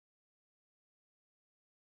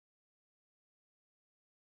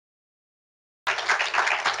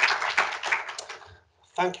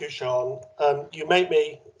Thank you, Sean. You make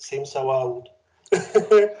me seem so old.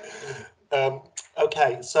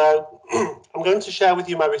 Okay, so I'm going to share with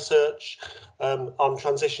you my research on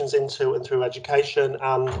transitions into and through education,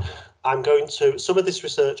 and I'm going to, some of this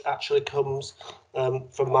research actually comes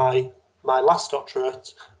from my last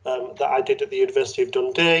doctorate that I did at the University of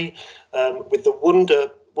Dundee with the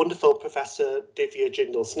wonderful Professor Divya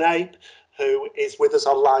Jindal-Snape, who is with us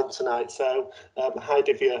online tonight. So hi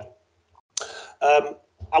Divya.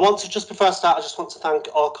 I want to, just before I start, I just want to thank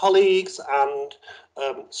all colleagues and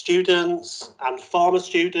students and former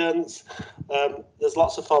students. There's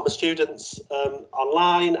lots of former students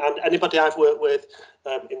online, and anybody I've worked with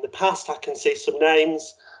in the past, I can see some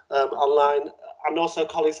names online, and also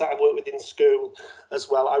colleagues that I've worked with in school as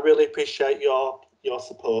well. I really appreciate your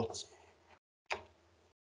support.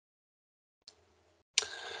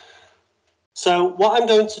 So what I'm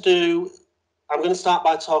going to do, I'm going to start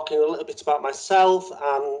by talking a little bit about myself,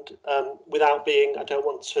 and without being, I don't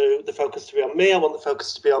want the focus to be on me, I want the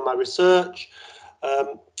focus to be on my research.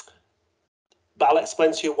 But I'll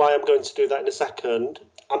explain to you why I'm going to do that in a second.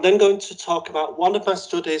 I'm then going to talk about one of my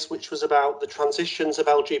studies, which was about the transitions of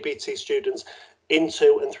LGBT students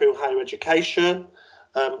into and through higher education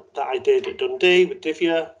that I did at Dundee with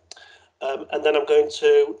Divya. And then I'm going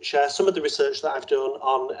to share some of the research that I've done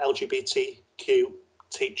on LGBTQ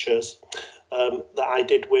teachers that I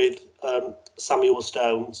did with Samuel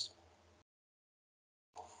Stones.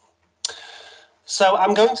 So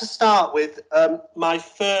I'm going to start with my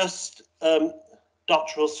first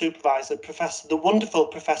doctoral supervisor, the wonderful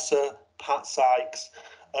Professor Pat Sykes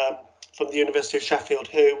from the University of Sheffield,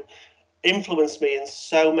 who influenced me in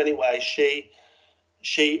so many ways.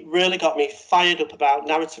 She really got me fired up about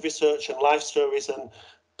narrative research and life stories and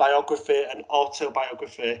biography and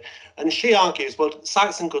autobiography. And she argues, well,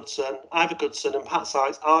 Sykes and Goodson, Ivor Goodson and Pat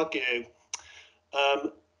Sykes argue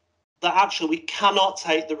that actually we cannot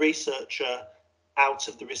take the researcher out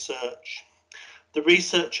of the research. The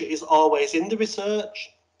researcher is always in the research.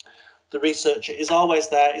 The researcher is always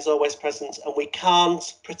there, is always present, and we can't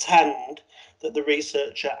pretend that the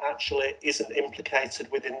researcher actually isn't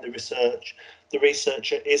implicated within the research. The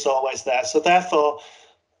researcher is always there. So therefore,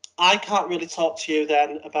 I can't really talk to you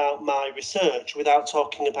then about my research without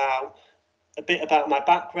talking about a bit about my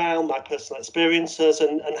background, my personal experiences,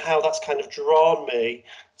 and how that's kind of drawn me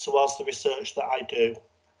towards the research that I do.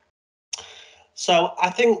 So I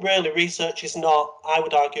think really research is not, I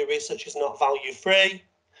would argue research is not value free.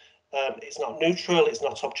 It's not neutral, it's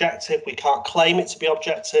not objective. We can't claim it to be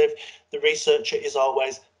objective. The researcher is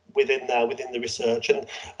always within there, within the research. And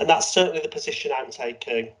that's certainly the position I'm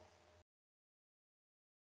taking.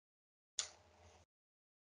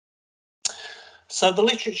 So the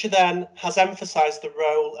literature then has emphasised the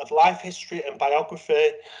role of life history and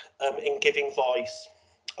biography in giving voice.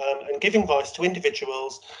 And giving voice to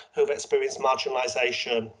individuals who've experienced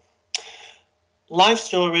marginalisation. Life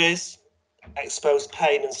stories expose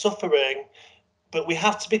pain and suffering, but we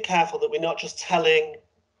have to be careful that we're not just telling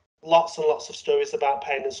lots and lots of stories about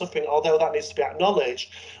pain and suffering, although that needs to be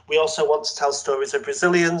acknowledged. We also want to tell stories of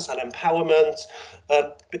resilience and empowerment,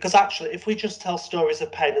 because actually if we just tell stories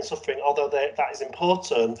of pain and suffering, although that is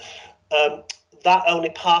important, that only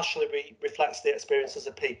partially reflects the experiences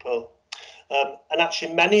of people. And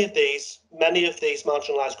actually many of these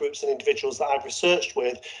marginalised groups and individuals that I've researched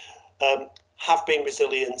with have been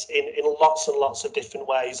resilient in lots and lots of different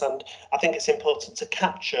ways. And I think it's important to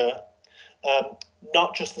capture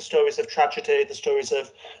not just the stories of tragedy, the stories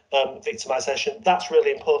of victimisation. That's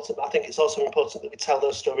really important. I think it's also important that we tell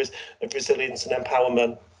those stories of resilience and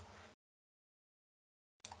empowerment.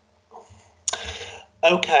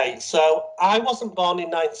 Okay, so I wasn't born in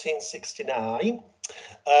 1969,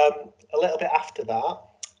 a little bit after that.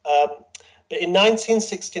 But in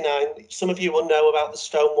 1969, some of you will know about the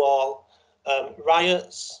Stonewall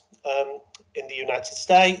riots in the United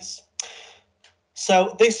States.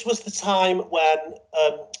 So this was the time when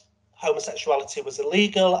homosexuality was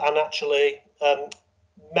illegal, and actually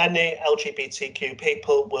many LGBTQ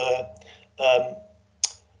people were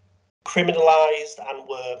criminalised and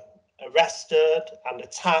were arrested and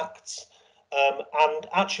attacked. And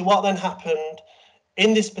actually what then happened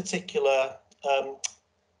in this particular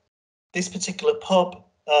pub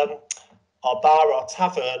or bar or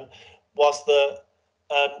tavern was that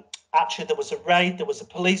actually there was a raid, there was a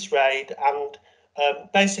police raid, and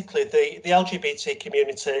basically the LGBT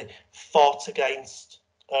community fought against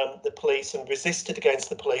the police and resisted against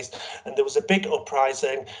the police, and there was a big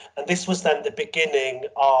uprising, and this was then the beginning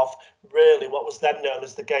of really what was then known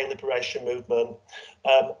as the gay liberation movement.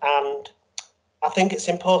 And I think it's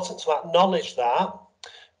important to acknowledge that,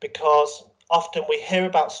 because often we hear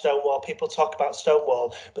about Stonewall, people talk about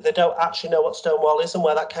Stonewall, but they don't actually know what Stonewall is and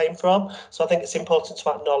where that came from. So I think it's important to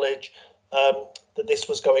acknowledge that this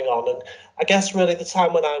was going on. And I guess really the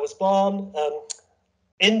time when I was born,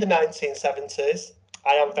 in the 1970s,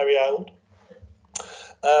 I am very old,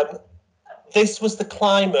 this was the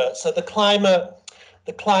climate. So the climate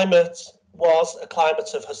was a climate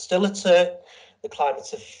of hostility, the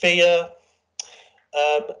climate of fear,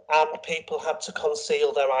 and people had to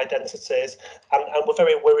conceal their identities, and were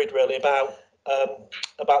very worried really about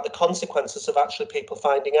the consequences of actually people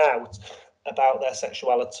finding out about their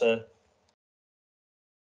sexuality.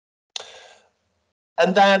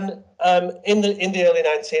 And then in the early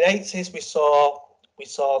 1980s, we saw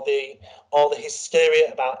all the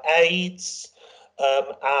hysteria about AIDS,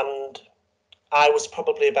 and I was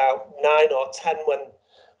probably about 9 or 10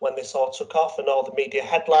 when this all took off, and all the media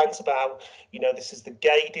headlines about, you know, this is the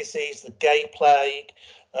gay disease, the gay plague,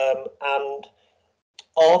 and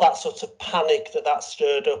all that sort of panic that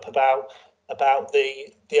stirred up about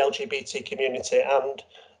the LGBT community, and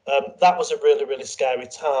that was a really, really scary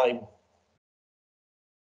time.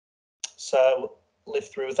 So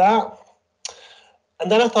lived through that. And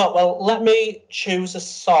then I thought, well, let me choose a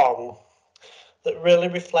song that really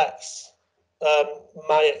reflects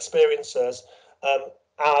my experiences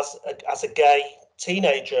as a gay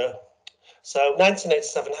teenager. So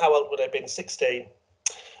 1987, how old would I have been? 16.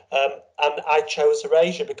 And I chose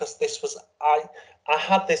Erasure because this was, I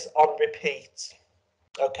had this on repeat.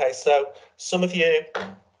 Okay, so some of you,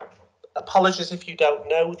 apologies if you don't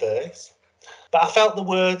know this, but I felt the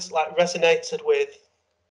words like resonated with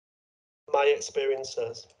my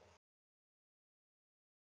experiences.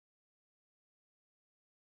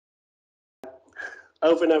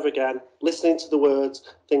 Over and over again, listening to the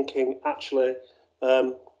words, thinking, actually,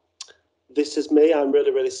 this is me. I'm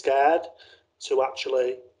really, really scared to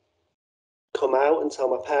actually come out and tell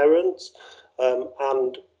my parents.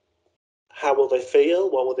 And how will they feel?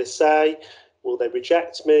 What will they say? Will they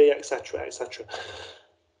reject me, etc., etc.?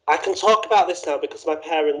 I can talk about this now because my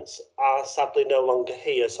parents are sadly no longer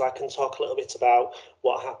here, so I can talk a little bit about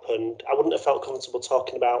what happened. I wouldn't have felt comfortable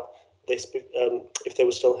talking about this if they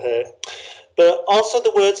were still here. But also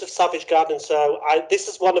the words of Savage Garden. So this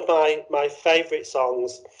is one of my favourite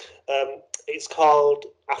songs. It's called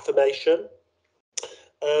Affirmation.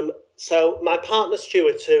 So my partner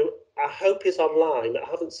Stuart, who I hope is online, I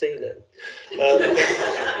haven't seen him.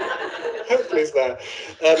 Hopefully he's there.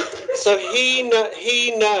 So he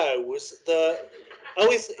knows that. Oh,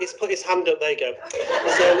 he's put his hand up. There you go.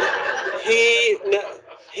 So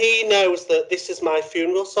he knows that this is my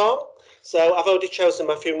funeral song. So I've already chosen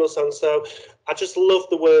my funeral song. So I just love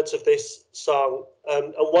the words of this song.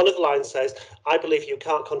 And one of the lines says, "I believe you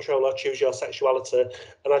can't control or choose your sexuality,"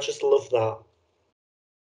 and I just love that.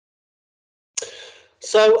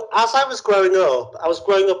 So as I was growing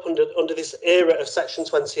up under this era of Section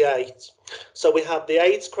 28. So we had the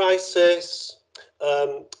AIDS crisis,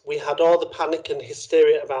 we had all the panic and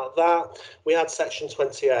hysteria about that, we had Section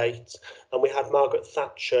 28, and we had Margaret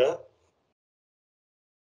Thatcher.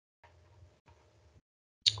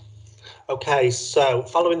 Okay, so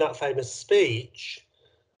following that famous speech,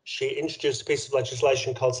 she introduced a piece of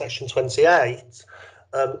legislation called Section 28,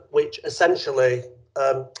 which essentially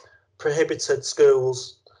prohibited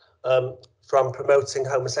schools from promoting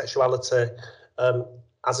homosexuality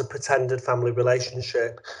as a pretended family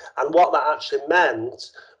relationship. And what that actually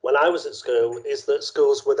meant when I was at school is that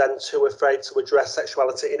schools were then too afraid to address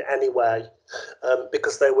sexuality in any way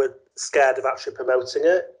because they were scared of actually promoting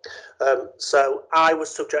it. So I was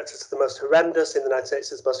subjected to the most horrendous, in the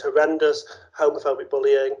 1980s, the most horrendous homophobic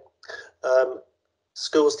bullying.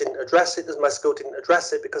 Schools didn't address it. My school didn't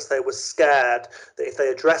address it because they were scared that if they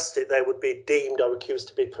addressed it, they would be deemed or accused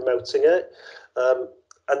to be promoting it.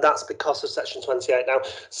 And that's because of Section 28. Now,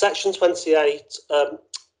 Section 28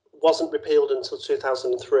 wasn't repealed until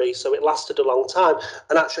 2003, so it lasted a long time.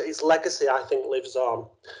 And actually, its legacy, I think, lives on.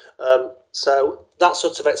 So that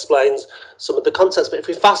sort of explains some of the context. But if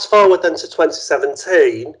we fast forward then to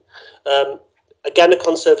 2017, again, a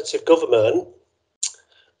Conservative government,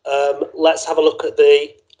 let's have a look at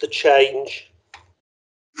the change.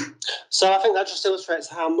 So I think that just illustrates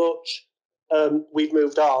how much we've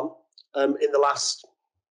moved on in the last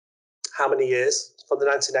how many years from the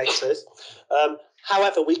 1980s.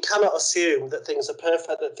 However, we cannot assume that things are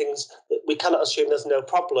perfect, we cannot assume there's no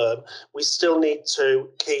problem. We still need to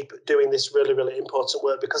keep doing this really, really important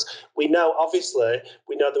work because we know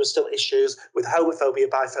there are still issues with homophobia,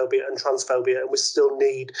 biphobia and transphobia, and we still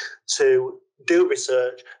need to do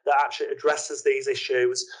research that actually addresses these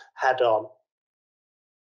issues head on.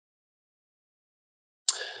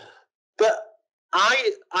 But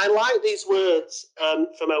I like these words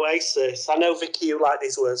from Oasis. I know, Vicky, you like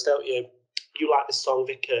these words, don't you? You like this song,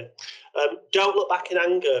 Vicky. Don't look back in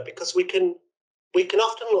anger, because we can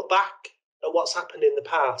often look back at what's happened in the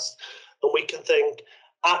past, and we can think,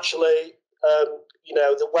 actually, you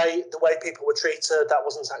know, the way people were treated, that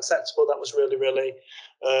wasn't acceptable. That was really, really,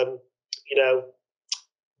 you know,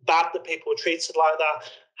 bad that people were treated like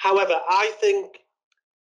that. However, I think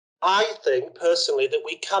personally that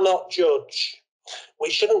we cannot judge. We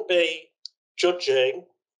shouldn't be judging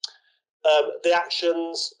the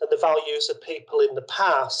actions and the values of people in the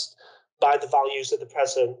past by the values of the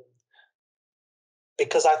present,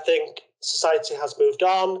 because I think society has moved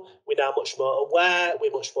on. We're now much more aware.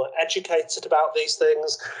 We're much more educated about these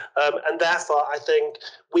things, and therefore, I think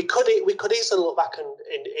we could easily look back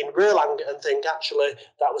in real anger and think, actually,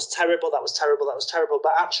 that was terrible. That was terrible. That was terrible.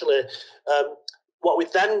 But actually, what we're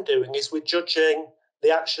then doing is we're judging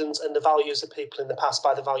the actions and the values of people in the past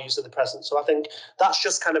by the values of the present. So I think that's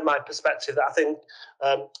just kind of my perspective, that I think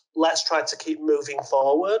let's try to keep moving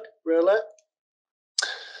forward, really.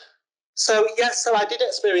 So, yes, so I did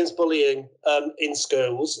experience bullying in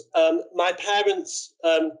schools. My parents,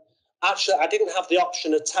 actually, I didn't have the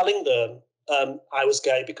option of telling them I was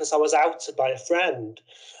gay because I was outed by a friend.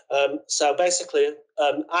 So basically,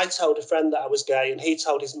 I told a friend that I was gay, and he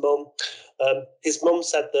told his mum. His mum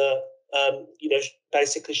said that, you know,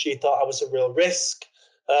 basically she thought I was a real risk.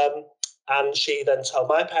 And she then told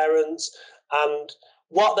my parents. And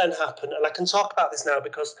what then happened, and I can talk about this now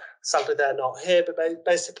because sadly they're not here, but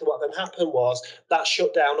basically what then happened was that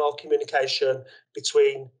shut down all communication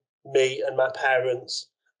between me and my parents,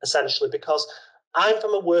 essentially, because I'm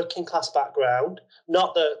from a working class background.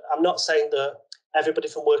 Not that I'm not saying that everybody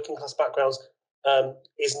from working class backgrounds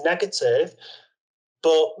is negative,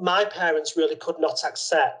 but my parents really could not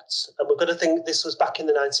accept, and we're going to think this was back in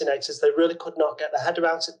the 1980s, they really could not get their head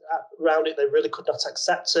around it. They really could not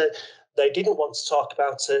accept it. They didn't want to talk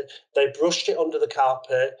about it. They brushed it under the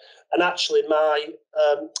carpet. And actually, my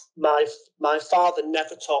father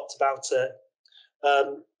never talked about it.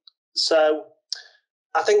 So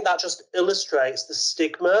I think that just illustrates the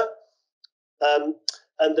stigma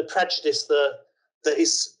and the prejudice that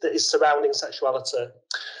is surrounding sexuality.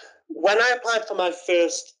 When I applied for my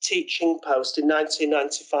first teaching post in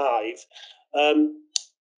 1995,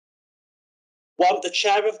 the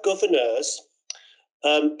chair of governors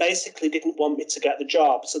basically didn't want me to get the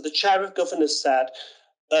job. So the chair of governors said,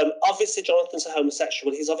 obviously Jonathan's a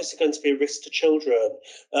homosexual, he's obviously going to be a risk to children.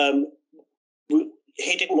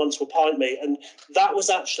 He didn't want to appoint me. And that was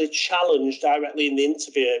actually challenged directly in the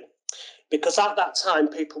interview, because at that time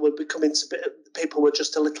people were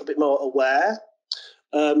just a little bit more aware.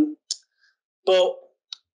 But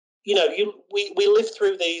you know, we live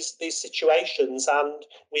through these situations and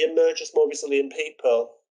we emerge as more resilient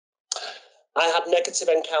people. I had negative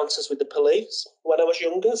encounters with the police when I was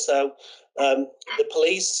younger. So the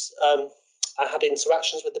police, I had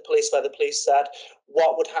interactions with the police where the police said,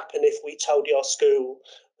 what would happen if we told your school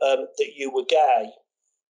that you were gay?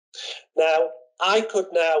 Now, I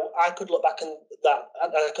could look back and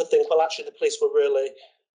I could think, well, actually the police were really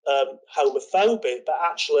homophobic, but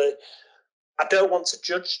actually I don't want to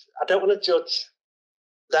judge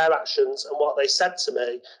their actions and what they said to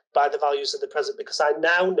me by the values of the present, because I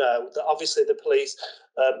now know that obviously the police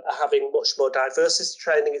are having much more diversity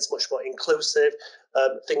training, it's much more inclusive,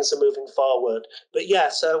 things are moving forward. But yeah,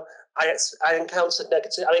 so I encountered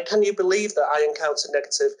negative, I mean, can you believe that I encountered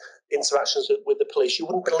negative interactions with the police? You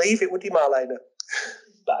wouldn't believe it, would you, Marlena?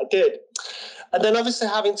 But I did. And then obviously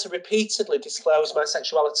having to repeatedly disclose my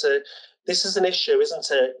sexuality, this is an issue,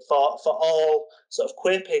 isn't it, for all sort of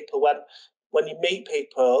queer people. When you meet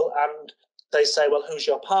people and they say, well, who's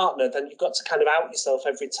your partner? Then you've got to kind of out yourself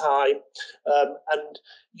every time. And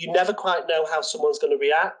you never quite know how someone's going to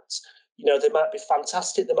react. You know, they might be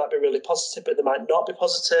fantastic, they might be really positive, but they might not be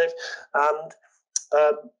positive. And,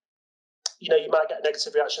 you know, you might get a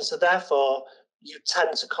negative reaction. So therefore, you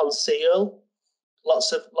tend to conceal.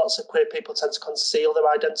 Lots of queer people tend to conceal their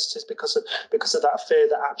identities because of that fear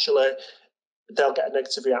that actually they'll get a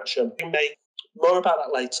negative reaction. More about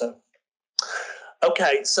that later.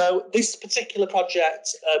 Okay, so this particular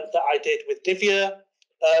project that I did with Divya,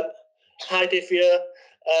 hi Divya,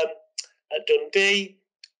 at Dundee,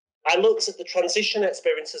 I looked at the transition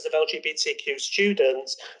experiences of LGBTQ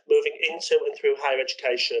students moving into and through higher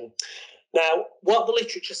education. Now, what the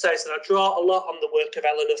literature says, and I draw a lot on the work of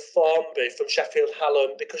Eleanor Formby from Sheffield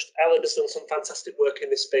Hallam, because Eleanor's done some fantastic work in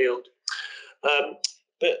this field.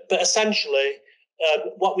 But essentially,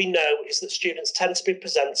 what we know is that students tend to be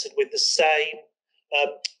presented with the same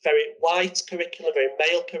very white curriculum, very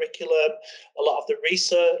male curriculum. A lot of the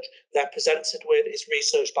research they're presented with is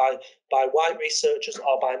research by white researchers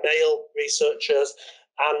or by male researchers.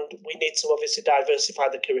 And we need to obviously diversify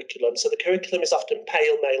the curriculum. So the curriculum is often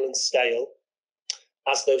pale, male and stale,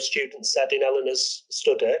 as those students said in Eleanor's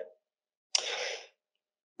study.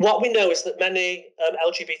 What we know is that many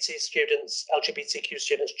LGBTQ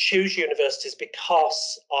students choose universities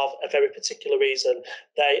because of a very particular reason.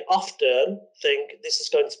 They often think this is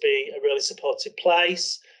going to be a really supportive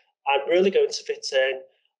place, I'm really going to fit in.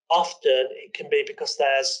 Often it can be because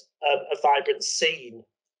there's a vibrant scene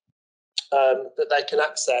that they can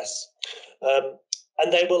access.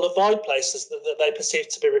 And they will avoid places that they perceive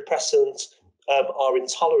to be repressant or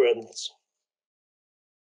intolerant.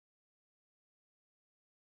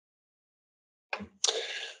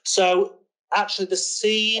 So actually the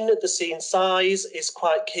scene size is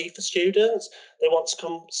quite key for students. They want to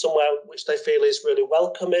come somewhere which they feel is really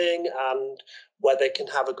welcoming and where they can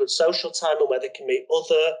have a good social time and where they can meet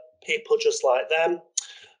other people just like them.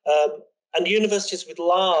 And universities with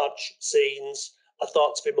large scenes are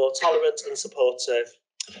thought to be more tolerant and supportive.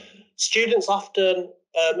 Students often,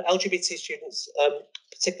 LGBT students,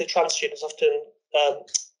 particularly trans students, often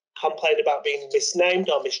complain about being misnamed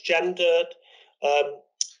or misgendered,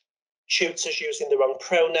 tutors using the wrong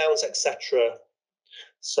pronouns, etc.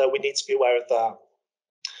 So we need to be aware of that.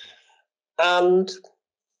 And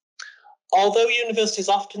although universities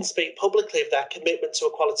often speak publicly of their commitment to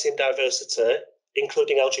equality and diversity,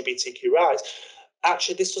 including LGBTQ rights,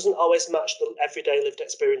 actually this doesn't always match the everyday lived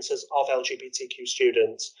experiences of LGBTQ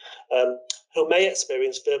students who may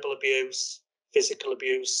experience verbal abuse, physical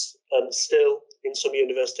abuse, still in some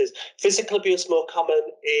universities. Physical abuse more common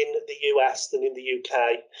in the US than in the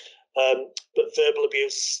UK, but verbal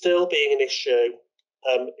abuse still being an issue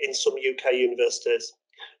in some UK universities,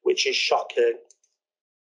 which is shocking.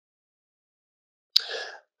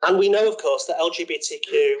 And we know, of course, that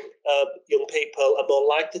LGBTQ young people are more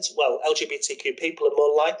likely to, LGBTQ people are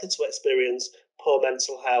more likely to experience poor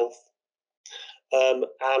mental health.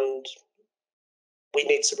 And we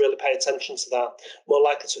need to really pay attention to that. More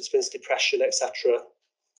likely to experience depression, etc.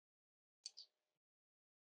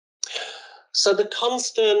 So the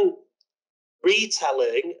constant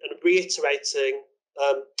retelling and reiterating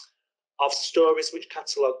of stories which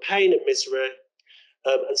catalogue pain and misery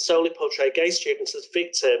and solely portray gay students as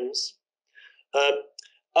victims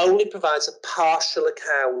only provides a partial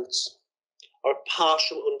account or a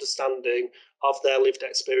partial understanding of their lived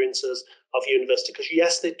experiences of university. Because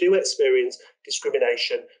yes, they do experience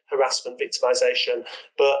discrimination, harassment, victimisation,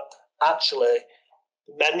 but actually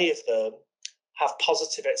many of them have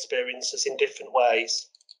positive experiences in different ways.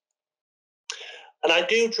 And I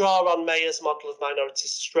do draw on Mayer's model of minority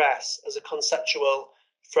stress as a conceptual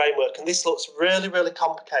framework, and this looks really, really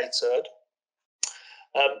complicated.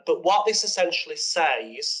 But what this essentially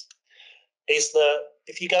says is that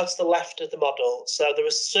if you go to the left of the model, so there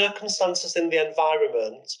are circumstances in the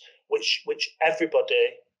environment which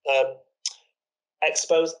everybody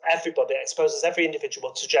exposes every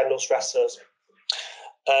individual to general stressors.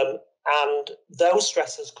 And those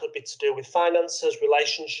stressors could be to do with finances,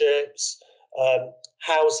 relationships,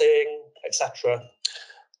 housing, etc.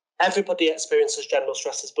 Everybody experiences general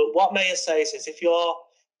stresses, but what Mayer says is if you're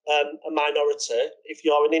a minority, if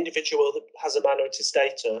you're an individual that has a minority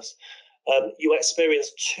status, you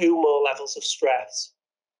experience 2 more levels of stress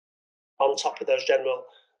on top of those general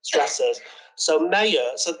stressors. So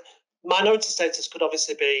minority status could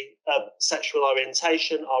obviously be sexual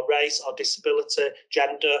orientation or race or disability,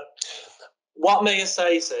 gender. What Mayer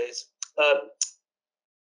says is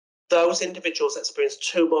those individuals experience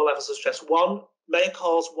 2 more levels of stress. Mayer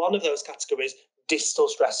calls one of those categories distal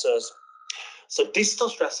stressors. So distal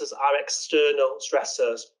stressors are external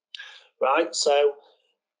stressors, right? So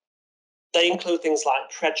they include things like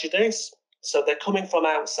prejudice. So they're coming from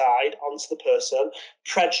outside onto the person.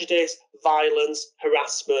 Prejudice, violence,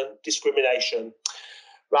 harassment, discrimination,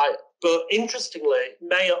 right? But interestingly,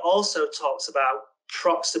 Mayer also talks about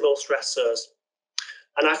proximal stressors.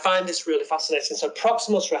 And I find this really fascinating. So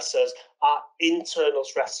proximal stressors are internal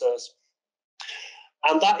stressors.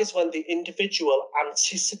 And that is when the individual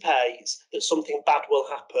anticipates that something bad will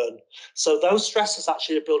happen. So those stresses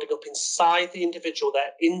actually are building up inside the individual,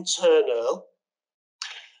 they're internal.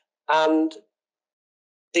 And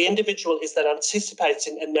the individual is then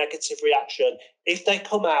anticipating a negative reaction. If they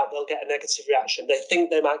come out, they'll get a negative reaction. They think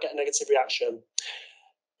they might get a negative reaction.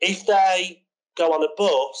 If they go on a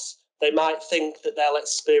bus, they might think that they'll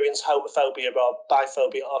experience homophobia or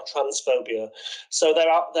biphobia or transphobia. So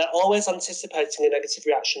they're always anticipating a negative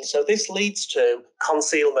reaction. So this leads to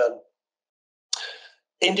concealment.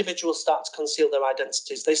 individuals start to conceal their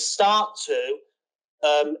identities. They start to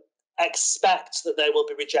expect that they will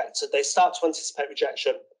be rejected. They start to anticipate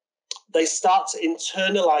rejection. They start to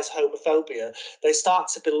internalize homophobia. They start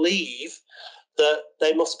to believe that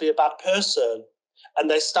they must be a bad person, and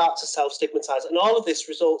they start to self-stigmatize. And all of this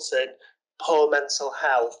results in poor mental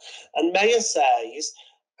health. And Mayer says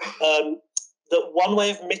that one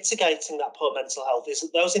way of mitigating that poor mental health is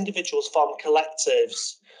that those individuals form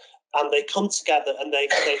collectives, and they come together and they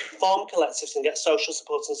form collectives and get social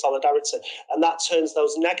support and solidarity. And that turns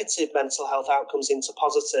those negative mental health outcomes into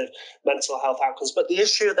positive mental health outcomes. But the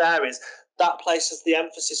issue there is that places the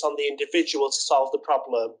emphasis on the individual to solve the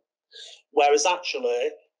problem, whereas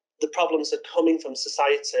actually the problems are coming from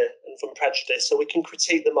society and from prejudice. So we can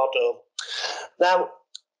critique the model. Now,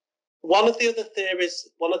 one of the other theories,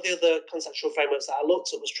 one of the other conceptual frameworks that I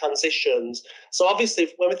looked at was transitions. So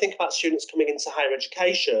obviously, when we think about students coming into higher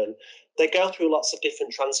education, they go through lots of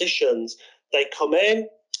different transitions. They come in,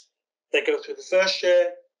 they go through the first year,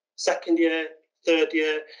 second year, third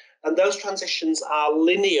year, and those transitions are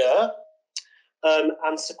linear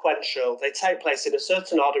and sequential. They take place in a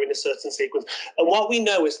certain order, in a certain sequence. And what we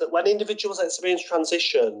know is that when individuals experience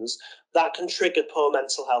transitions, that can trigger poor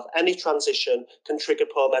mental health. Any transition can trigger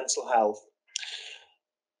poor mental health.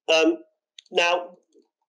 Now,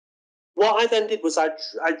 what I then did was I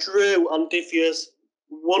drew on Divya's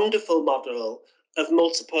wonderful model of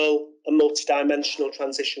multiple and multidimensional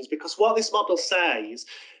transitions, because what this model says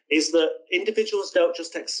is that individuals don't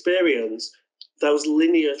just experience those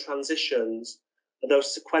linear transitions,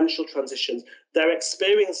 those sequential transitions, they're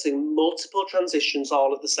experiencing multiple transitions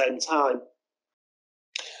all at the same time.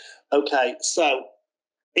 Okay, so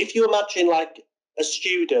if you imagine like a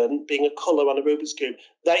student being a colour on a Rubik's Cube,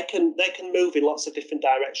 they can move in lots of different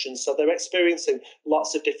directions. So they're experiencing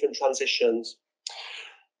lots of different transitions.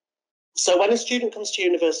 So when a student comes to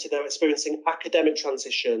university, they're experiencing academic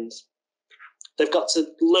transitions. They've got to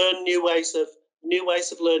learn new ways of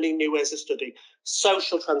learning, new ways of studying.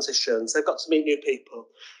 Social transitions, they've got to meet new people.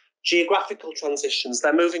 Geographical transitions,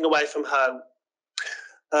 they're moving away from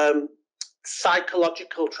home.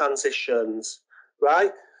 Psychological transitions,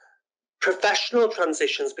 right? Professional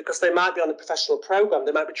transitions, because they might be on a professional program,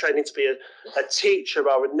 they might be training to be a teacher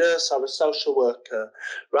or a nurse or a social worker,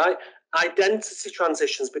 right? Identity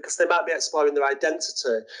transitions, because they might be exploring their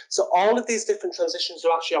identity. So all of these different transitions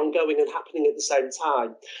are actually ongoing and happening at the same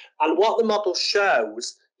time. And what the model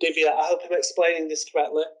shows, Divya, I hope I'm explaining this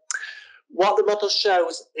correctly. What the model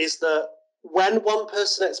shows is that when one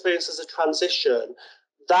person experiences a transition,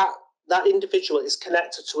 that individual is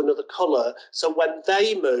connected to another colour. So when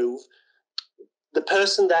they move, the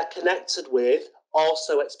person they're connected with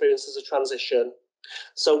also experiences a transition.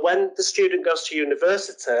 So when the student goes to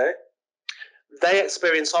university, they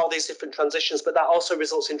experience all these different transitions, but that also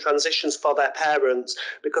results in transitions for their parents,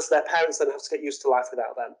 because their parents then have to get used to life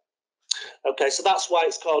without them. Okay, so that's why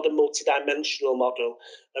it's called a multidimensional model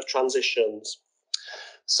of transitions.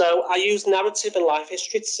 So I used narrative and life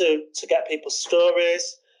history to get people's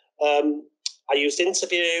stories. I used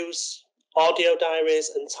interviews, audio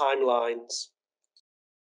diaries, and timelines.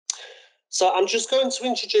 So I'm just going to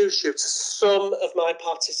introduce you to some of my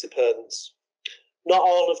participants. Not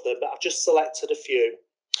all of them, but I've just selected a few.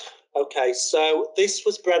 Okay, so this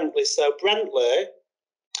was Brentley. So Brentley,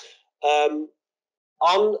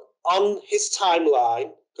 on his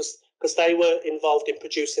timeline, because they were involved in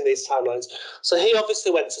producing these timelines. So he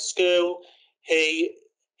obviously went to school. He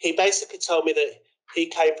basically told me that he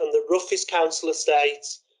came from the roughest council estate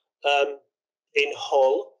in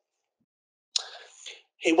Hull.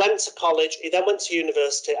 He went to college, he then went to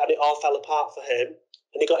university, and it all fell apart for him.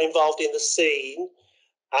 And he got involved in the scene,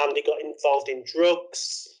 and he got involved in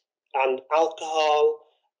drugs and alcohol,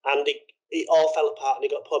 and it all fell apart, and he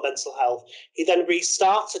got poor mental health. He then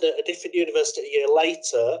restarted at a different university a year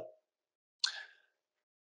later.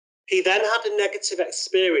 He then had a negative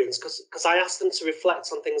experience, because I asked them to reflect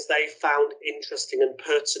on things they found interesting and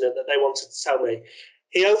pertinent that they wanted to tell me.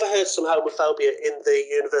 He overheard some homophobia in the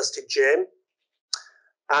university gym,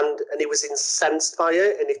 and he was incensed by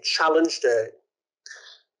it, and he challenged it.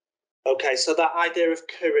 Okay, so that idea of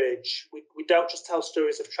courage, we don't just tell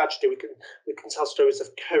stories of tragedy, we can tell stories of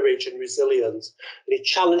courage and resilience. And he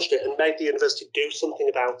challenged it and made the university do something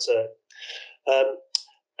about it.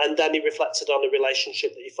 And then he reflected on a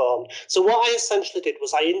relationship that he formed. So what I essentially did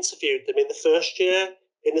was I interviewed them in the first year,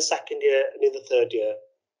 in the second year, and in the third year.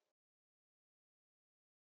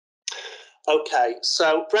 Okay,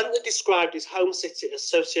 so Brentley described his home city as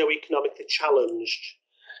socio-economically challenged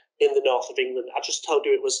in the north of England. I just told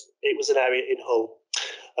you it was an area in Hull.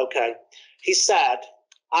 Okay, he said,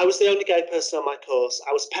 I was the only gay person on my course.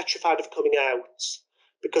 I was petrified of coming out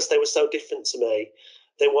because they were so different to me.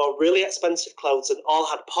 They wore really expensive clothes and all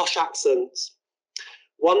had posh accents.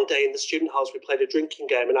 One day in the student halls, we played a drinking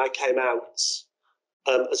game and I came out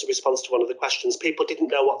as a response to one of the questions. People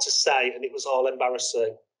didn't know what to say and it was all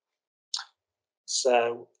embarrassing.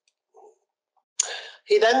 So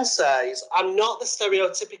he then says, I'm not the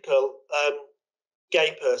stereotypical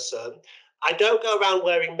gay person. I don't go around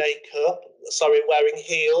wearing wearing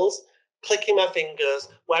heels, clicking my fingers,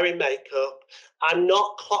 wearing makeup. I'm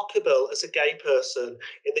not clockable as a gay person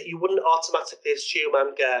in that you wouldn't automatically assume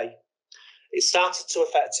I'm gay. It started to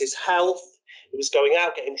affect his health. He was going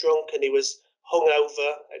out, getting drunk, and he was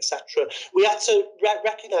hungover, etc. We had to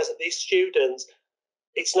recognise that these students,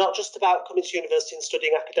 it's not just about coming to university and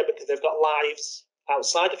studying academically. They've got lives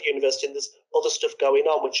outside of university and there's other stuff going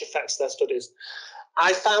on which affects their studies.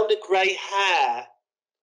 I found a grey hair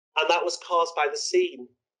and that was caused by the scene.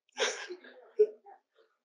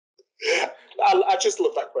 I just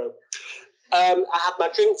love that quote. I had my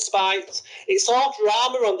drink spiked. It's all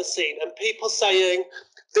drama on the scene and people saying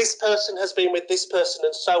this person has been with this person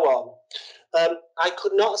and so on. I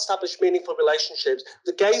could not establish meaningful relationships.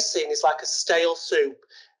 The gay scene is like a stale soup.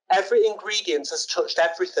 Every ingredient has touched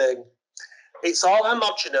everything. It's all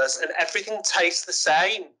homogenous and everything tastes the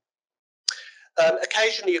same.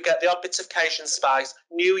 Occasionally you get the odd bit of Cajun spice,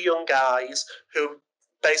 new young guys who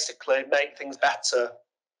basically make things better.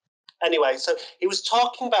 Anyway, so he was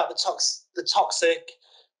talking about the toxic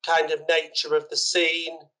kind of nature of the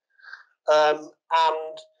scene and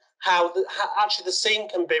how actually the scene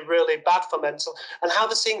can be really bad for mental, and how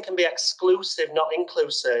the scene can be exclusive, not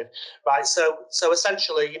inclusive, right? So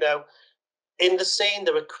essentially, you know, in the scene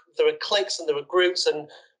there are cliques and there are groups, and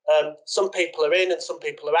some people are in and some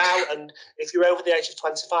people are out, and if you're over the age of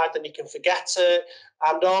 25 then you can forget it,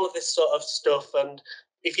 and all of this sort of stuff, and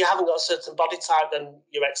if you haven't got a certain body type then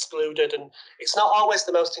you're excluded, and it's not always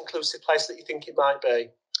the most inclusive place that you think it might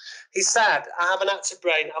be. He said, I have an active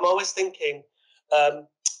brain. I'm always thinking I'm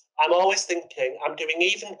doing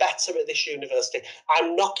even better at this university.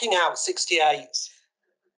 I'm knocking out 68s.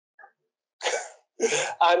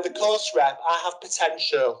 I'm the course rep. I have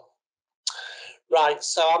potential. Right,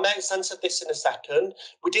 so I'll make sense of this in a second.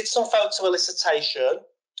 We did some photo elicitation,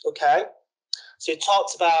 okay? So he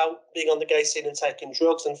talked about being on the gay scene and taking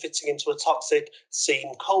drugs and fitting into a toxic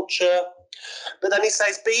scene culture. But then he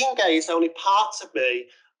says, being gay is only part of me.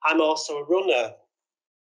 I'm also a runner.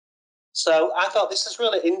 So I thought this is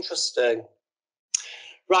really interesting.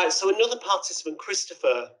 Right, so another participant,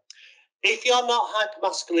 Christopher, if you're not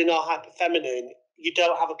hypermasculine or hyperfeminine, you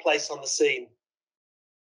don't have a place on the scene.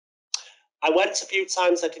 I went a few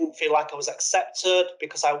times, I didn't feel like I was accepted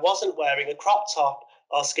because I wasn't wearing a crop top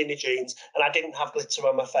or skinny jeans and I didn't have glitter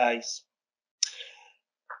on my face.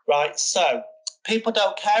 Right, so people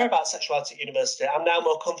don't care about sexuality at university. I'm now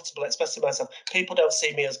more comfortable expressing myself. People don't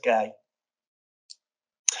see me as gay.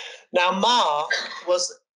 Now,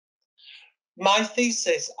 my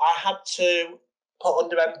thesis, I had to put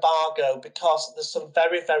under embargo because there's some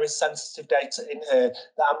very, very sensitive data in here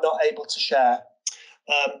that I'm not able to share.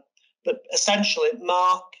 But essentially,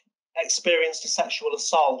 Mark experienced a sexual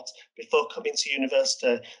assault before coming to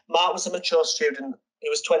university. Mark was a mature student. He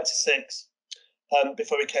was 26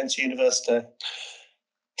 before he came to university.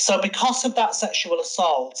 So because of that sexual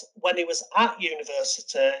assault, when he was at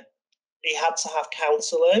university, he had to have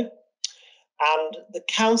counselling. And the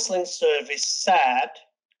counselling service said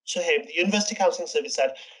to him, the university counselling service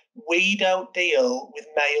said, we don't deal with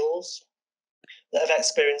males that have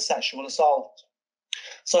experienced sexual assault.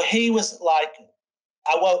 So he was like,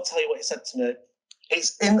 I won't tell you what he said to me.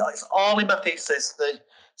 It's all in my thesis, the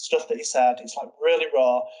stuff that he said. It's like really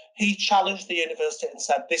raw. He challenged the university and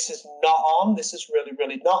said, this is not on. This is really,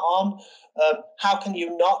 really not on. How can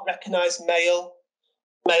you not recognise male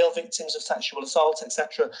victims of sexual assault,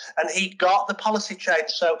 etc.? And he got the policy change.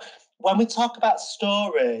 So when we talk about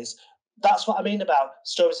stories, that's what I mean about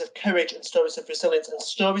stories of courage and stories of resilience and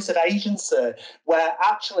stories of agency, where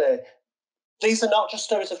actually these are not just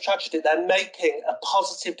stories of tragedy, they're making a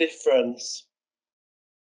positive difference.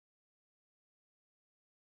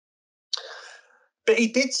 But he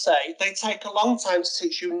did say they take a long time to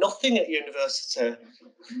teach you nothing at university.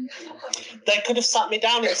 They could have sat me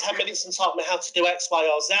down in 10 minutes and taught me how to do X,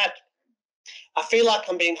 Y, or Z. I feel like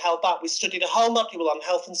I'm being held back. We studied a whole module on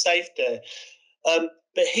health and safety.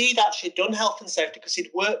 But he'd actually done health and safety because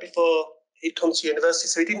he'd worked before he'd come to university,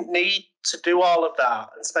 so he didn't need to do all of that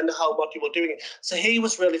and spend a whole module doing it. So he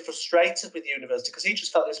was really frustrated with university because he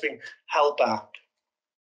just felt he was being held back.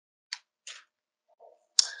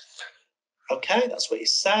 Okay, that's what he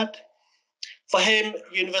said. For him,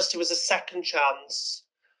 university was a second chance.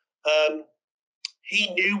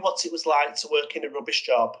 He knew what it was like to work in a rubbish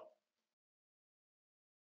job.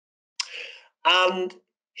 And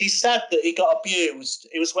he said that he got abused.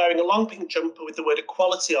 He was wearing a long pink jumper with the word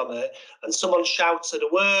equality on it, and someone shouted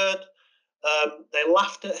a word. They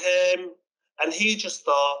laughed at him, and he just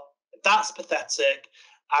thought, that's pathetic.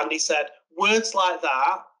 And he said, words like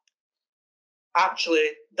that, actually,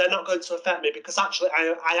 they're not going to affect me because actually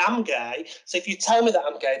I am gay. So if you tell me that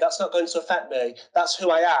I'm gay, that's not going to affect me. That's who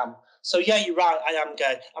I am. So yeah, you're right, I am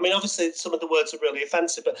gay. I mean, obviously some of the words are really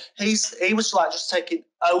offensive, but he was like just taking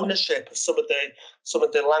ownership of some of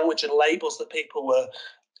the language and labels that people were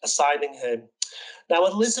assigning him. Now,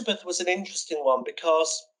 Elizabeth was an interesting one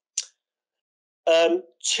because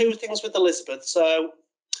two things with Elizabeth. So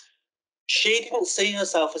she didn't see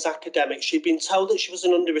herself as academic. She'd been told that she was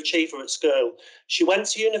an underachiever at school. She went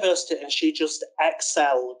to university and she just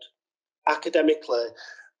excelled academically.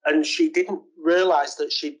 And she didn't realise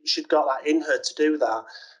that she'd got that in her to do that.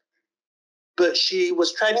 But she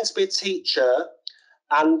was training to be a teacher,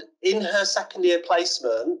 and in her second year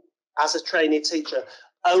placement as a trainee teacher,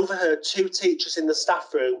 overheard two teachers in the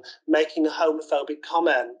staff room making a homophobic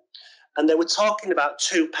comment. And they were talking about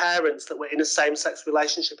two parents that were in a same-sex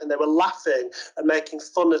relationship, and they were laughing and making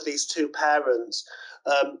fun of these two parents.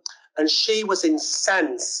 And she was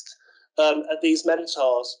incensed at these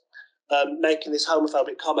mentors making this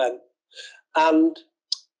homophobic comment. And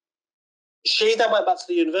she then went back to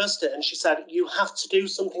the university and she said, you have to do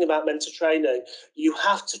something about mentor training. You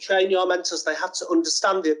have to train your mentors. They have to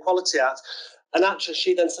understand the Equality Act. And actually,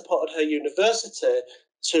 she then supported her university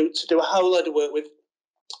to do a whole load of work with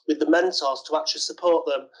the mentors to actually support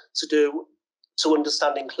them to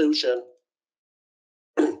understand inclusion.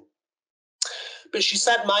 But she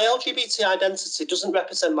said, my LGBT identity doesn't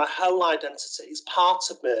represent my whole identity. It's part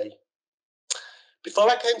of me. Before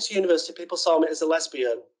I came to university, people saw me as a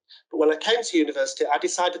lesbian. But when I came to university, I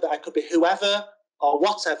decided that I could be whoever or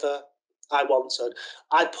whatever I wanted.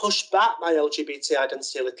 I pushed back my LGBT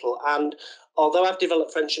identity a little, and although I've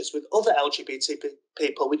developed friendships with other LGBT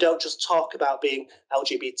people, we don't just talk about being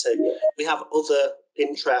LGBT. We have other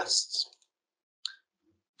interests.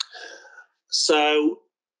 So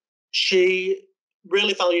she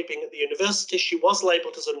really valued being at the university. She was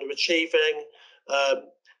labelled as underachieving.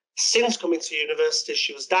 Since coming to university,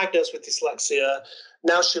 she was diagnosed with dyslexia.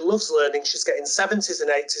 Now she loves learning. She's getting 70s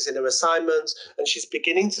and 80s in her assignments, and she's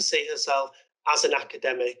beginning to see herself as an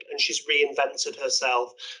academic, and she's reinvented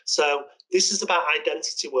herself. So this is about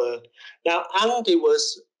identity work. Now, Andy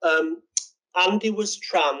was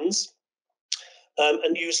trans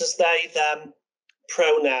and uses they, them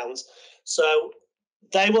pronouns. So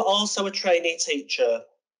they were also a trainee teacher.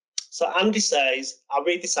 So Andy says, I'll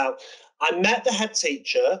read this out. I met the head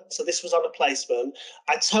teacher, so this was on a placement.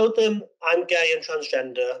 I told them I'm gay and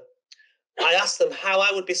transgender. I asked them how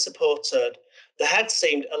I would be supported. The head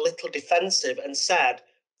seemed a little defensive and said,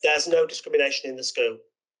 there's no discrimination in the school.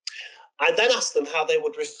 I then asked them how they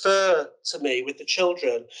would refer to me with the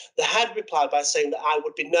children. The head replied by saying that I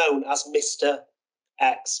would be known as Mr.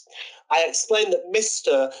 X. I explained that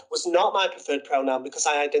Mr. was not my preferred pronoun because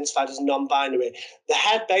I identified as non-binary. The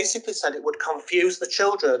head basically said it would confuse the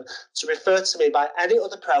children to refer to me by any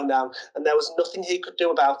other pronoun, and there was nothing he could do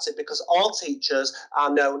about it because all teachers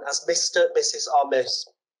are known as Mr., Mrs. or Miss.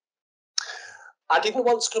 I didn't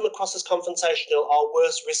want to come across as confrontational or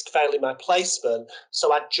worse, risk failing my placement,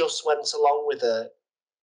 so I just went along with it.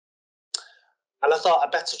 And I thought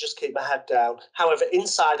I'd better just keep my head down. However,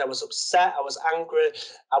 inside I was upset, I was angry,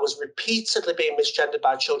 I was repeatedly being misgendered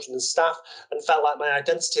by children and staff and felt like my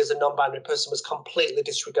identity as a non-binary person was completely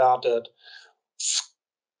disregarded.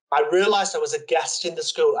 I realised I was a guest in the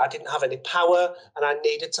school. I didn't have any power and I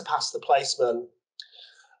needed to pass the placement.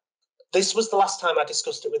 This was the last time I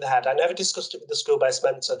discussed it with the head. I never discussed it with the school-based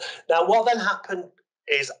mentor. Now, what then happened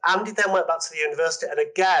is Andy then went back to the university and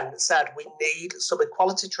again said, we need some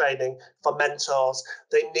equality training for mentors.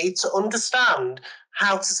 They need to understand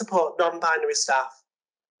how to support non-binary staff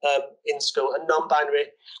in school and non-binary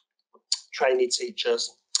trainee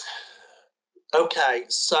teachers. Okay,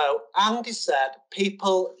 so Andy said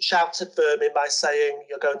people shouted vermin by saying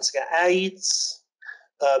you're going to get AIDS.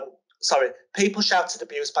 People shouted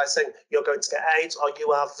abuse by saying you're going to get AIDS or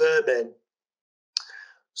you are vermin.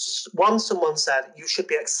 Someone said you should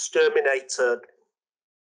be exterminated.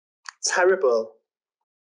 Terrible.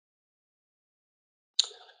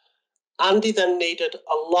 Andy then needed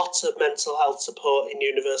a lot of mental health support in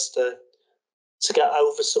university to get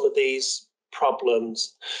over some of these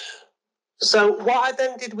problems. So what I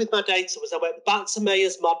then did with my data was I went back to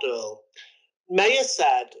Mayer's model. Mayer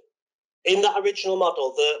said in that original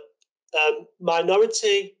model, the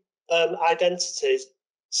minority identities,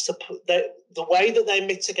 the way that they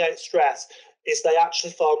mitigate stress is they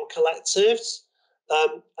actually form collectives,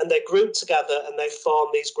 and they group together and they form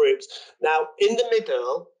these groups. Now, in the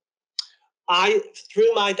middle,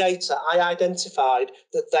 through my data, I identified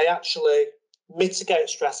that they actually mitigate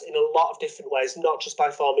stress in a lot of different ways, not just by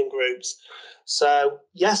forming groups. So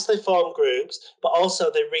yes, they form groups, but also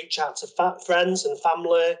they reach out to friends and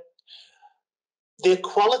family. The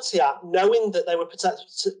Equality Act, knowing that they were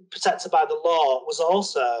protected by the law, was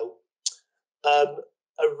also a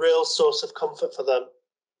real source of comfort for them.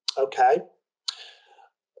 Okay.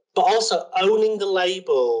 But also owning the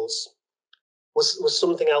labels was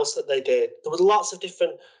something else that they did. There were lots of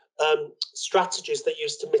different strategies they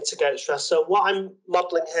used to mitigate stress. So what I'm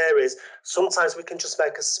modelling here is sometimes we can just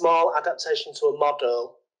make a small adaptation to a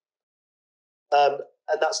model, and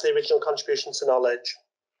that's the original contribution to knowledge.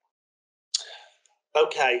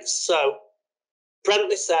 Okay, so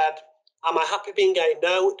Brentley said, am I happy being gay?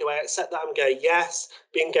 No. Do I accept that I'm gay? Yes.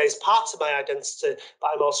 Being gay is part of my identity,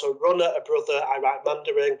 but I'm also a runner, a brother, I write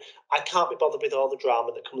Mandarin. I can't be bothered with all the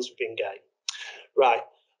drama that comes with being gay. Right.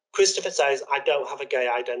 Christopher says, I don't have a gay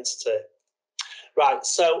identity. Right.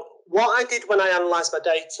 So what I did when I analysed my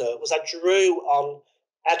data was I drew on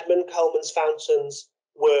Edmund Coleman-Fountain's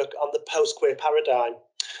work on the post-queer paradigm.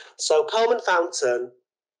 So Coleman-Fountain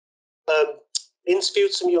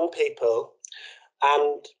interviewed some young people,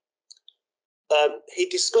 and he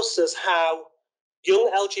discusses how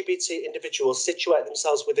young LGBT individuals situate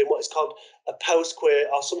themselves within what is called a post-queer,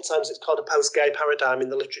 or sometimes it's called a post-gay paradigm in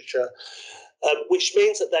the literature, which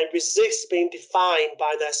means that they resist being defined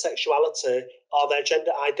by their sexuality or their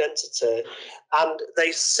gender identity, and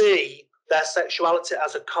they see their sexuality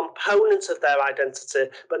as a component of their identity,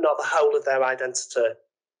 but not the whole of their identity.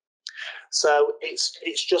 So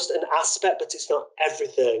it's just an aspect, but it's not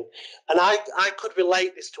everything. And I could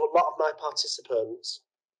relate this to a lot of my participants.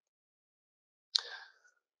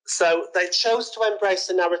 So they chose to embrace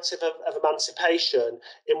the narrative of emancipation,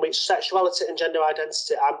 in which sexuality and gender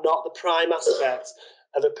identity are not the prime aspect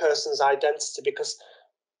of a person's identity, because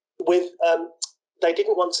they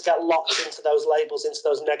didn't want to get locked into those labels, into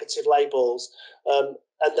those negative labels, and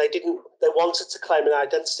they wanted to claim an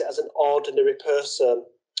identity as an ordinary person.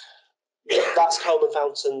 That's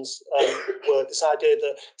Coleman-Fountain's word, this idea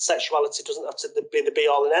that sexuality doesn't have to be the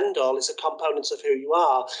be-all and end-all, it's a component of who you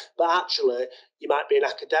are, but actually you might be an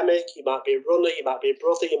academic, you might be a runner, you might be a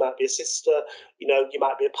brother, you might be a sister, you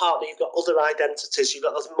might be a partner, you've got other identities, you've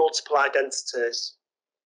got those multiple identities.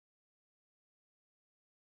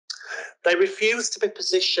 They refuse to be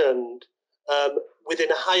positioned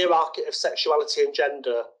within a hierarchy of sexuality and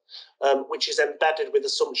gender, which is embedded with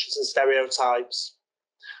assumptions and stereotypes.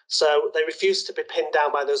 So they refuse to be pinned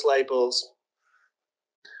down by those labels.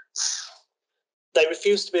 They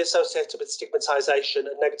refuse to be associated with stigmatization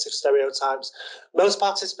and negative stereotypes. Most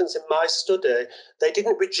participants in my study, they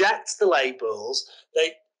didn't reject the labels.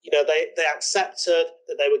 They accepted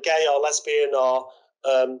that they were gay or lesbian or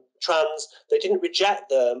trans. They didn't reject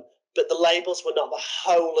them, but the labels were not the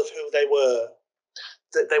whole of who they were.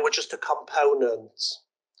 That they were just a component.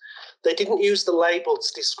 They didn't use the label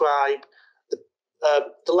to describe.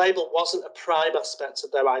 The label wasn't a prime aspect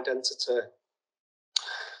of their identity.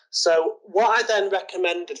 So what I then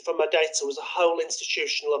recommended from my data was a whole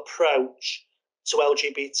institutional approach to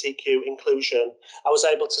LGBTQ inclusion. I was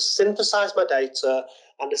able to synthesize my data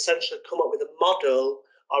and essentially come up with a model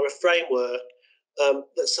or a framework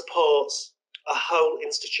that supports a whole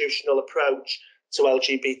institutional approach to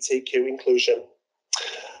LGBTQ inclusion.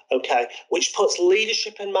 Okay, which puts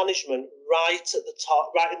leadership and management right at the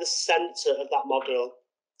top, right in the centre of that model.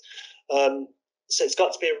 So it's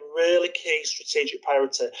got to be a really key strategic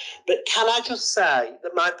priority. But can I just say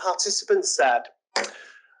that my participants said,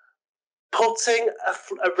 putting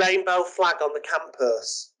a rainbow flag on the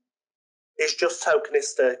campus is just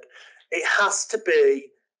tokenistic. It has to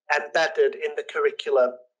be embedded in the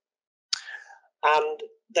curriculum. And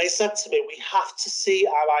they said to me, we have to see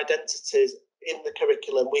our identities in the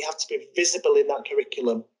curriculum. We have to be visible in that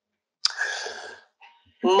curriculum.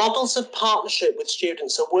 Models of partnership with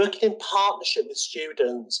students, so working in partnership with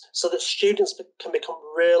students so that students can become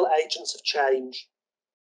real agents of change.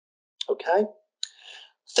 Okay?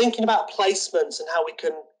 Thinking about placements and how we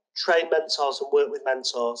can train mentors and work with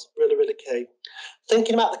mentors, really, really key.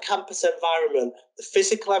 Thinking about the campus environment, the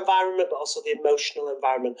physical environment, but also the emotional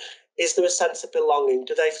environment. Is there a sense of belonging?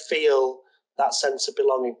 Do they feel that sense of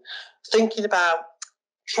belonging? Thinking about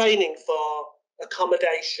training for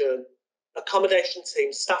accommodation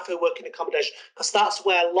teams, staff who work in accommodation, because that's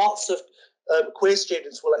where lots of queer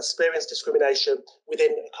students will experience discrimination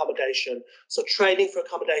within accommodation. So training for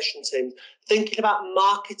accommodation teams, thinking about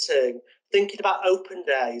marketing, thinking about open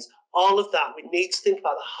days, all of that. We need to think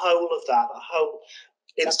about the whole of that, the whole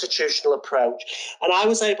institutional approach. And I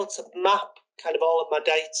was able to map kind of all of my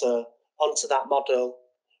data onto that model,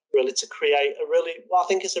 really, to create a really, what I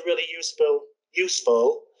think is a really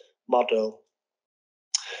useful model.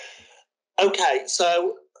 Okay,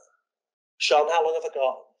 so Sean, how long have I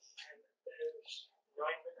got?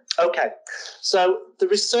 Okay, so the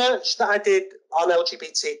research that I did on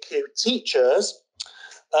LGBTQ teachers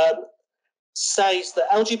says that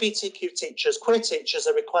LGBTQ teachers, queer teachers,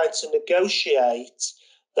 are required to negotiate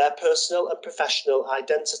their personal and professional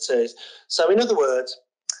identities. So in other words,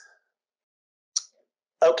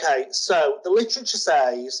 okay, so the literature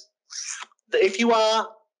says that if you are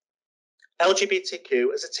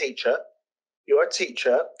LGBTQ as a teacher, you're a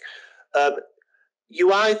teacher,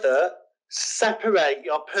 you either separate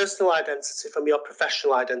your personal identity from your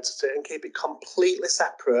professional identity and keep it completely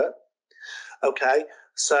separate, okay?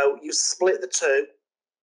 So you split the two,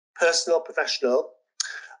 personal, professional,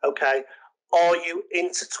 okay? Or you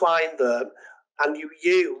intertwine them and you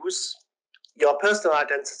use your personal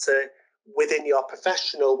identity within your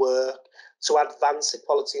professional work to advance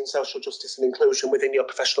equality and social justice and inclusion within your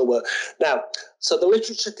professional work. Now, so the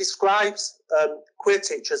literature describes queer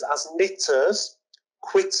teachers as knitters,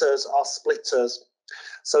 quitters, or splitters.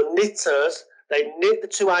 So knitters, they knit the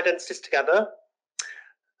two identities together.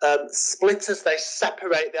 Splitters, they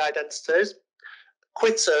separate the identities.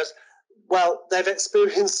 Quitters, well, they've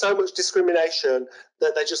experienced so much discrimination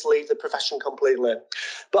that they just leave the profession completely.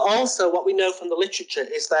 But also what we know from the literature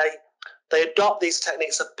is they adopt these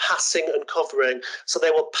techniques of passing and covering. So they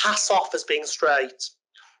will pass off as being straight,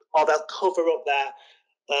 or they'll cover up their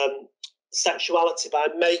sexuality by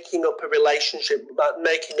making up a relationship, by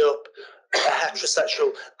making up a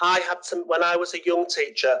heterosexual. I had to, when I was a young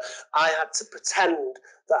teacher, I had to pretend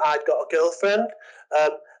that I'd got a girlfriend.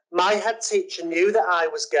 My head teacher knew that I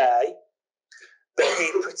was gay, but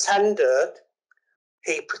he pretended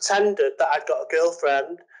that I'd got a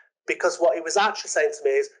girlfriend, because what he was actually saying to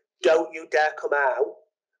me is, don't you dare come out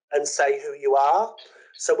and say who you are.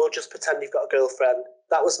 So we'll just pretend you've got a girlfriend.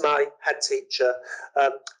 That was my head teacher.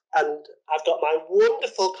 And I've got my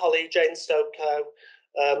wonderful colleague, Jane Stoko,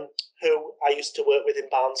 who I used to work with in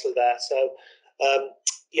Barnsley there. So,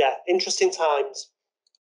 yeah, interesting times.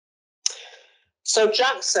 So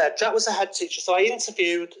Jack was a head teacher. So I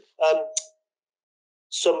interviewed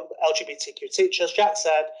some LGBTQ teachers. Jack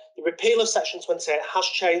said, the repeal of Section 28 has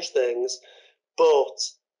changed things, but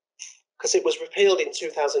because it was repealed in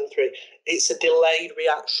 2003, it's a delayed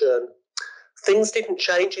reaction. Things didn't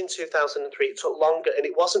change in 2003, it took longer, and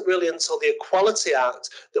it wasn't really until the Equality Act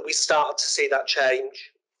that we started to see that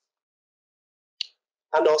change.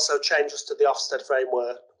 And also changes to the Ofsted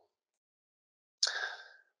framework.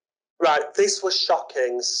 Right, this was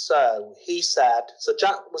shocking. So he said, so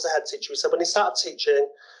Jack was a head teacher. He said when he started teaching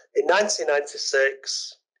in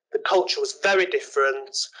 1996, the culture was very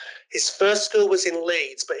different. His first school was in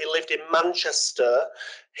Leeds, but he lived in Manchester.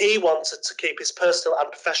 He wanted to keep his personal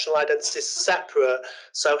and professional identities separate,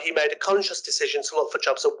 so he made a conscious decision to look for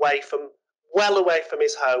jobs well away from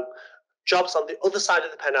his home, jobs on the other side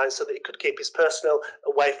of the Pennines, so that he could keep his personal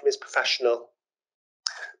away from his professional.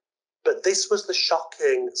 But this was the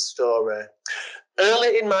shocking story.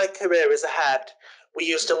 Early in my career as a head, we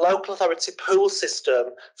used a local authority pool system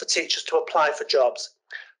for teachers to apply for jobs.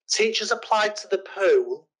 Teachers applied to the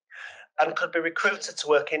pool and could be recruited to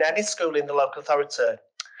work in any school in the local authority.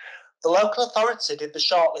 The local authority did the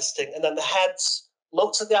shortlisting, and then the heads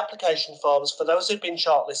looked at the application forms for those who'd been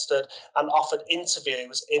shortlisted and offered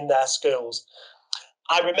interviews in their schools.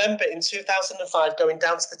 I remember in 2005 going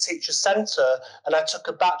down to the teacher's centre and I took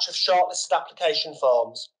a batch of shortlisted application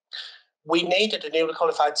forms. We needed a newly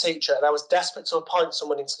qualified teacher and I was desperate to appoint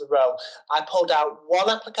someone into the role. I pulled out one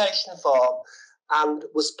application form and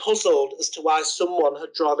was puzzled as to why someone had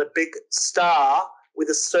drawn a big star with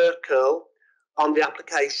a circle on the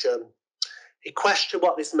application. He questioned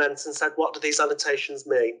what this meant and said, what do these annotations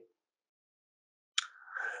mean?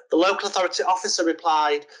 The local authority officer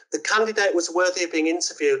replied, the candidate was worthy of being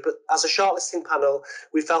interviewed, but as a shortlisting panel,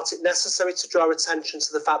 we felt it necessary to draw attention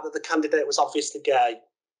to the fact that the candidate was obviously gay.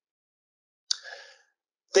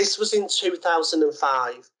 This was in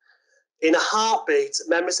 2005. In a heartbeat,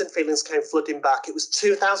 memories and feelings came flooding back. It was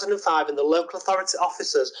 2005 and the local authority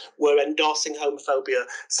officers were endorsing homophobia.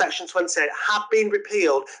 Section 28 had been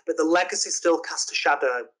repealed, but the legacy still cast a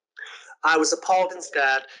shadow. I was appalled and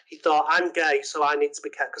scared. He thought, I'm gay, so I need to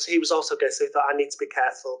be careful. Because he was also gay, so he thought, I need to be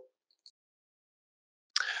careful.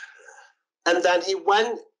 And then he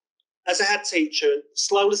went as a head teacher,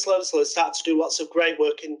 slowly started to do lots of great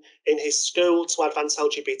work in his school to advance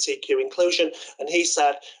LGBTQ inclusion. And he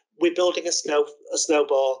said, we're building a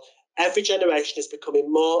snowball. Every generation is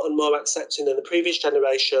becoming more and more accepting than the previous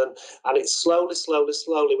generation. And it's slowly,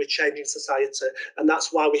 we're changing society. And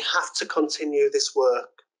that's why we have to continue this work.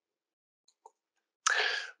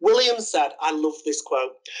 William said, I love this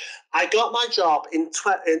quote, I got my job in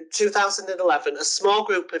 2011. A small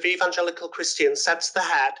group of evangelical Christians said to the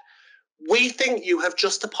head, we think you have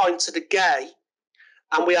just appointed a gay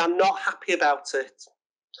and we are not happy about it.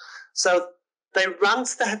 So they ran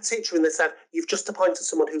to the head teacher and they said, you've just appointed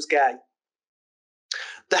someone who's gay.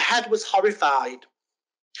 The head was horrified.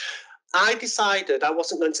 I decided I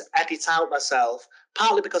wasn't going to edit out myself,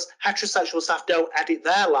 partly because heterosexual staff don't edit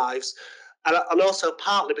their lives, and also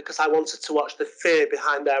partly because I wanted to watch the fear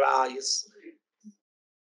behind their eyes.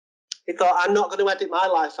 He thought, I'm not going to edit my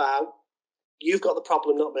life out. You've got the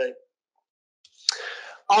problem, not me.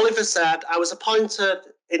 Oliver said, I was appointed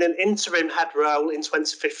in an interim head role in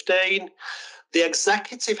 2015. The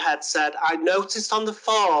executive head said, I noticed on the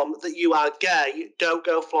form that you are gay. Don't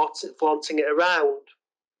go flaunting it around.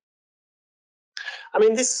 I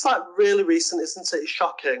mean, this is like really recent, isn't it? It's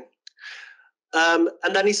shocking. And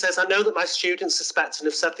then he says, I know that my students suspect and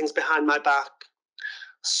have said things behind my back.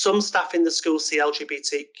 Some staff in the school see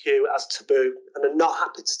LGBTQ as taboo and are not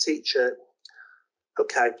happy to teach it.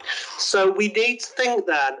 Okay, so we need to think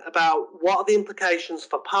then about what are the implications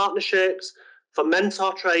for partnerships, for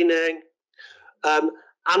mentor training,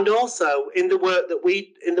 and also in the work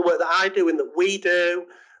that I do and that we do.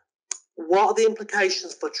 What are the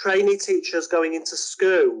implications for trainee teachers going into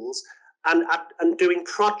schools and doing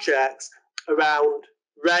projects around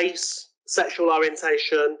race, sexual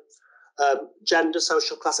orientation, gender,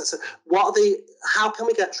 social class, etc. How can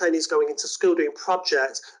we get trainees going into school doing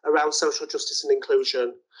projects around social justice and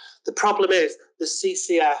inclusion? The problem is the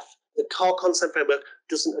CCF, the core consent framework,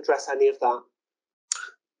 doesn't address any of that.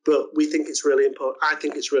 But we think it's really important. I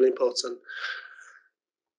think it's really important.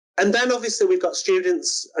 And then obviously we've got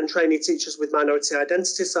students and trainee teachers with minority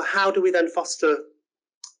identities. So how do we then foster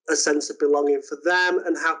a sense of belonging for them,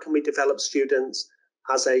 and how can we develop students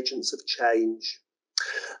as agents of change?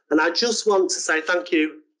 And I just want to say thank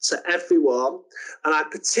you to everyone, and I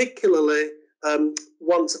particularly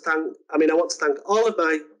want to thank all of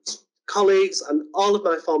my colleagues and all of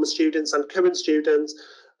my former students and current students,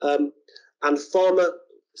 and former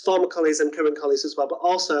colleagues and current colleagues as well, but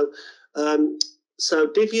also so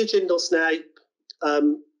Divya Jindal-Snape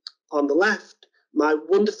on the left, my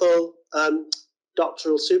wonderful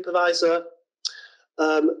doctoral supervisor,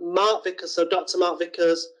 Mark Vickers, so Dr. Mark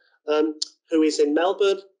Vickers, who is in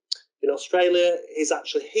Melbourne, in Australia. He's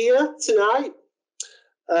actually here tonight.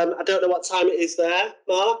 I don't know what time it is there,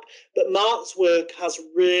 Mark, but Mark's work has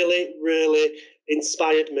really, really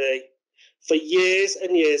inspired me for years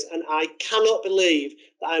and years, and I cannot believe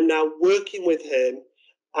that I'm now working with him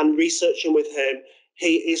and researching with him.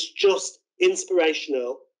 He is just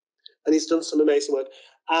inspirational, and he's done some amazing work.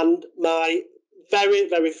 And my very,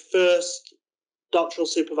 very first doctoral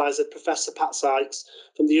supervisor, Professor Pat Sykes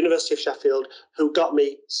from the University of Sheffield, who got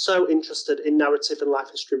me so interested in narrative and life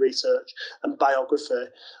history research and biography.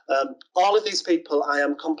 All of these people I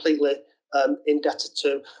am completely indebted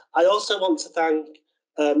to. I also want to thank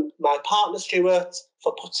my partner, Stuart,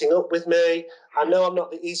 for putting up with me. I know I'm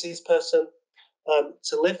not the easiest person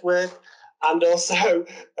to live with. And also,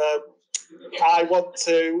 I want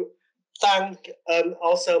to thank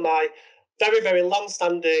also my very, very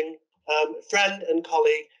long-standing friend and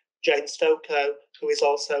colleague, Jane Stokoe, who is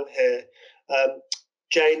also here.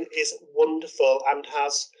 Jane is wonderful and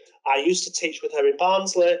I used to teach with her in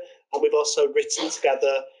Barnsley, and we've also written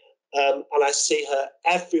together, and I see her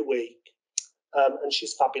every week, and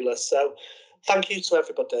she's fabulous. So thank you to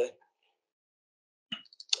everybody.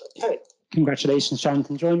 Okay. Congratulations,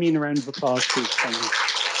 Jonathan. Join me in a round of applause, please. Thank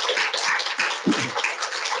you.